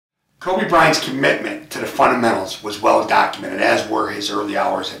Kobe Bryant's commitment to the fundamentals was well documented, as were his early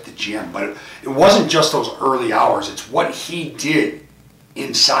hours at the gym. But it wasn't just those early hours, it's what he did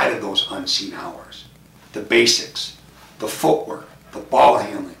inside of those unseen hours. The basics, the footwork, the ball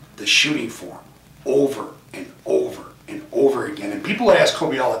handling, the shooting form, over and over and over again. And people ask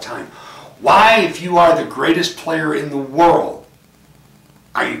Kobe all the time, why, if you are the greatest player in the world,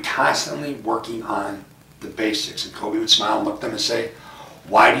 are you constantly working on the basics? And Kobe would smile and look at them and say,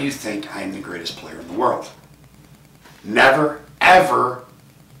 why do you think I am the greatest player in the world? Never, ever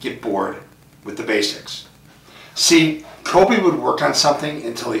get bored with the basics. See, Kobe would work on something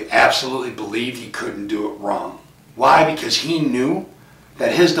until he absolutely believed he couldn't do it wrong. Why? Because he knew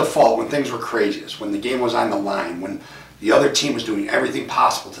that his default when things were craziest, when the game was on the line, when the other team was doing everything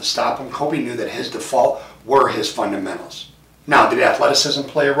possible to stop him, Kobe knew that his default were his fundamentals. Now, did athleticism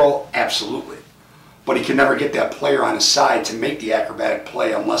play a role? Absolutely. But he could never get that player on his side to make the acrobatic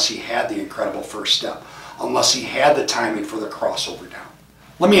play unless he had the incredible first step, unless he had the timing for the crossover down.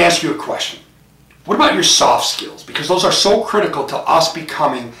 Let me ask you a question. What about your soft skills? Because those are so critical to us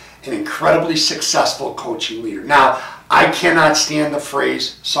becoming an incredibly successful coaching leader. Now, I cannot stand the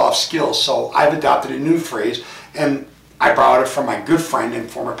phrase soft skills, so I've adopted a new phrase, and I borrowed it from my good friend and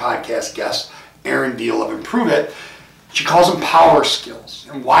former podcast guest, Erin Deal of Improve It. She calls them power skills.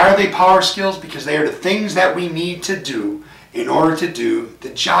 And why are they power skills? Because they are the things that we need to do in order to do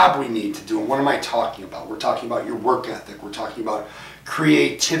the job we need to do. And what am I talking about? We're talking about your work ethic. We're talking about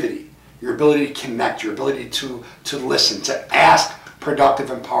creativity, your ability to connect, your ability to listen, to ask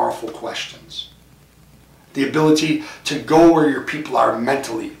productive and powerful questions. The ability to go where your people are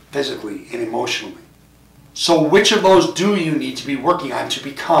mentally, physically, and emotionally. So which of those do you need to be working on to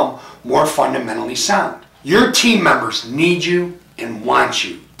become more fundamentally sound? Your team members need you and want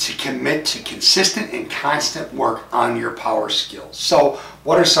you to commit to consistent and constant work on your power skills. So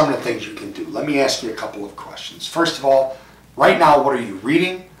what are some of the things you can do? Let me ask you a couple of questions. First of all, right now, what are you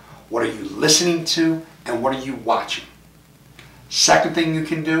reading? What are you listening to? And what are you watching? Second thing you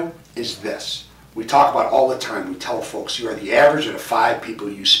can do is this. We talk about all the time, we tell folks you are the average of the 5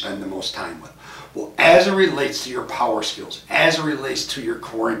 people you spend the most time with. Well, as it relates to your power skills, as it relates to your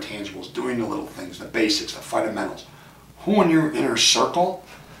core intangibles, doing the little things, the basics, the fundamentals, who in your inner circle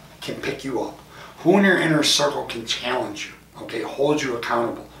can pick you up? Who in your inner circle can challenge you, okay, hold you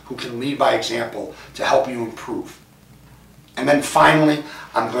accountable, who can lead by example to help you improve? And then finally,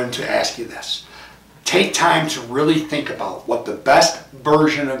 I'm going to ask you this. Take time to really think about what the best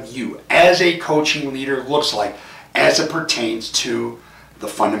version of you as a coaching leader looks like as it pertains to the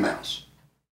fundamentals.